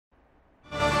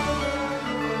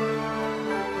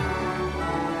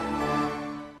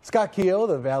Scott Keogh,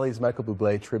 the Valley's Michael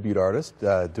Bublé tribute artist,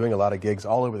 doing a lot of gigs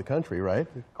all over the country, right?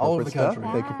 All over the country.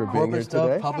 Thank you for being here stuff,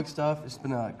 today. Public stuff. It's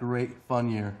been a great, fun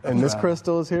year. And Miss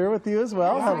Krystle is here with you as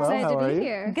well. I'm Hello, excited how to are be you?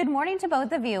 here. Good morning to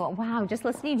both of you. Wow, just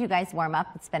listening to you guys warm up,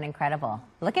 it's been incredible.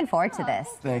 Looking forward to this.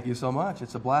 Thank you so much.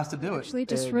 It's a blast to do it. Actually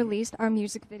just released our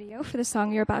music video for the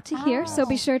song you're about to hear, so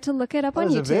be sure to look it up on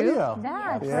YouTube. There's a video.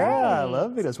 That's Yeah, great. I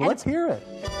love videos. Well, let's hear it.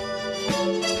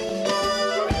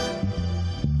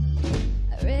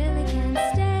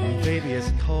 Baby,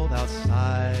 it's cold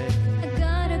outside. I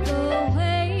gotta go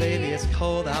away. Baby, it's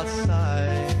cold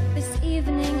outside. This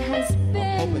evening has I'm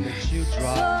been hoping that you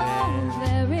dropped so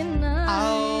in. very nice.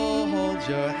 I'll hold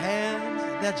your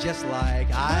hands, they're just like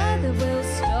Father ice. will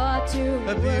start to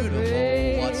A beautiful,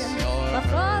 worry. what's your My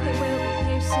father will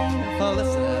be pacing the Oh,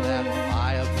 listen to floor. that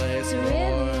fireplace So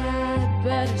really I'd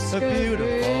better A scurry.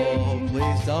 beautiful,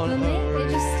 please don't But maybe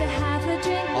hurry. just to have a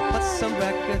drink. I'll put some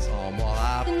records on while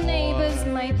I The pour. neighbors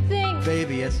might think.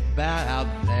 Baby, it's bad out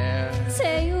there.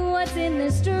 Tell you what's in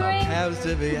this No drink. cabs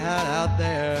to be had out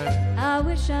there. I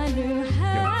wish I knew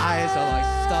how. Your eyes are like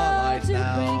starlight to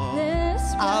now. break this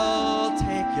I'll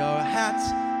take your hat.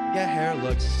 Your hair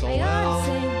looks so They well. all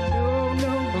say no,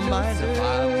 no, Mind if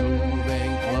I'm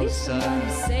moving At least I'm closer?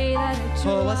 gonna say that I tried.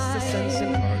 Oh, what's the sense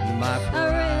in hurting my I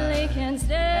pride? really can't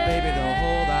stay. Baby, don't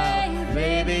hold out.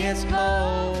 Baby, it's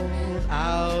cold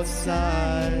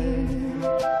outside.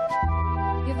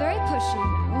 You're very pushy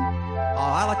now.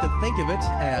 Oh, I like to think of it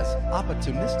as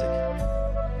opportunistic.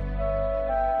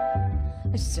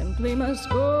 I simply must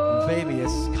go. Baby,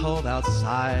 it's cold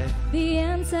outside. The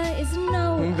answer is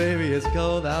no. Baby, it's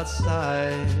cold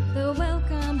outside. The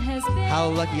welcome has been. How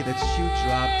lucky that you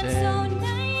dropped so in.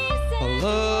 nice Oh, and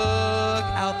look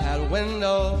out that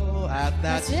window at my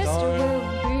that sister storm.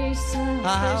 will be so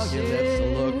How your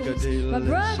lips look precious. My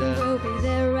brother will be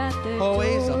there at the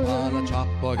Always door. upon a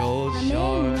tropical My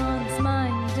shore. name on his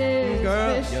mind is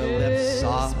Girl, your lips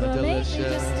are vicious. Well, maybe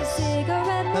delicious. just a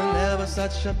cigarette more. Never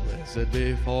such a blizzard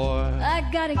before. I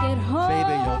gotta get home.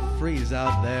 Baby, you'll freeze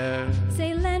out there.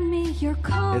 Say, lend me your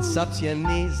coat. It's up to your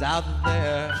knees out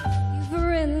there. You've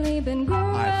really been great.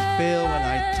 I feel when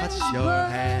I touch your But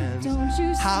hands. Don't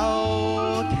you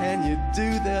How can you do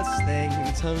this thing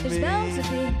to There's me? bound to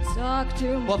be talk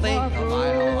tomorrow. Well, think of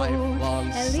my lifelong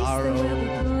At least sorrow. there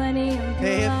will be plenty of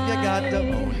If you got to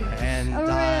light. hold and I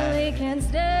die, really can't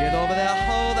stay. get over there,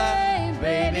 hold up.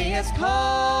 Baby, it's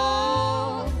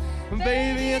cold.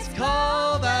 Baby, it's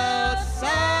cold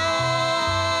outside.